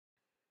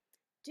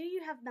Do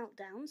you have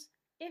meltdowns?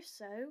 If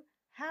so,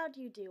 how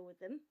do you deal with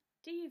them?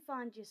 Do you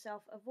find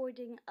yourself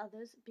avoiding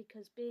others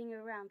because being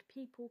around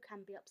people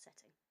can be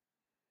upsetting?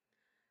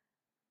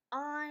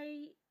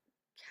 I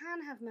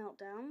can have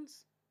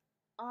meltdowns.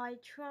 I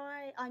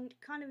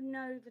kind of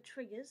know the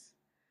triggers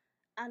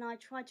and I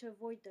try to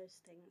avoid those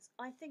things.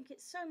 I think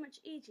it's so much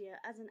easier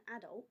as an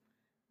adult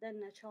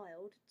than a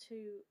child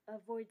to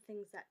avoid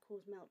things that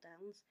cause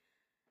meltdowns.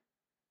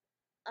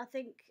 I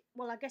think,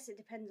 well, I guess it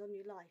depends on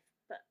your life,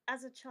 but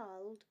as a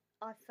child,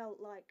 I felt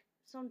like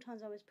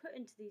sometimes I was put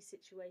into these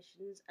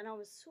situations and I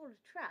was sort of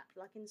trapped.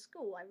 Like in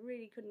school, I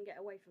really couldn't get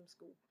away from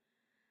school.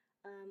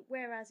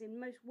 Whereas in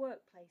most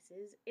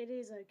workplaces, it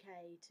is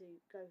okay to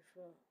go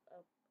for a.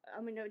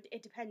 I mean,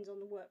 it depends on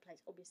the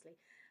workplace, obviously,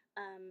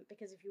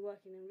 because if you're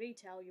working in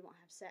retail, you might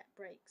have set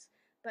breaks.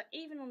 But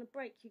even on a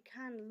break, you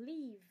can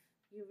leave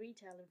your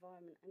retail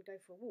environment and go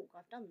for a walk.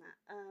 I've done that.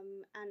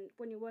 And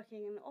when you're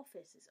working in an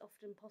office, it's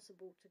often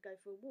possible to go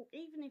for a walk,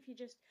 even if you're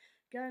just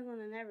going on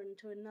an errand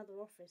to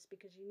another office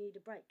because you need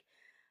a break.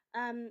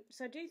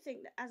 So I do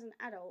think that as an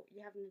adult,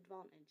 you have an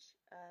advantage.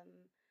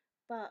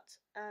 But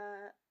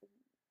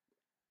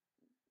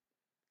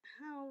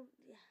how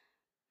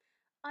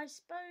I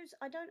suppose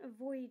I don't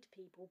avoid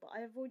people, but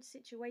I avoid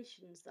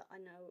situations that I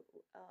know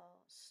are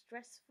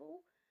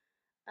stressful.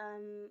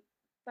 Um,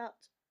 but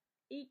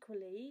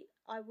equally,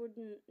 I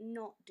wouldn't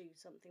not do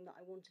something that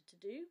I wanted to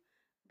do,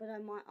 but I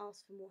might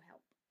ask for more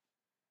help.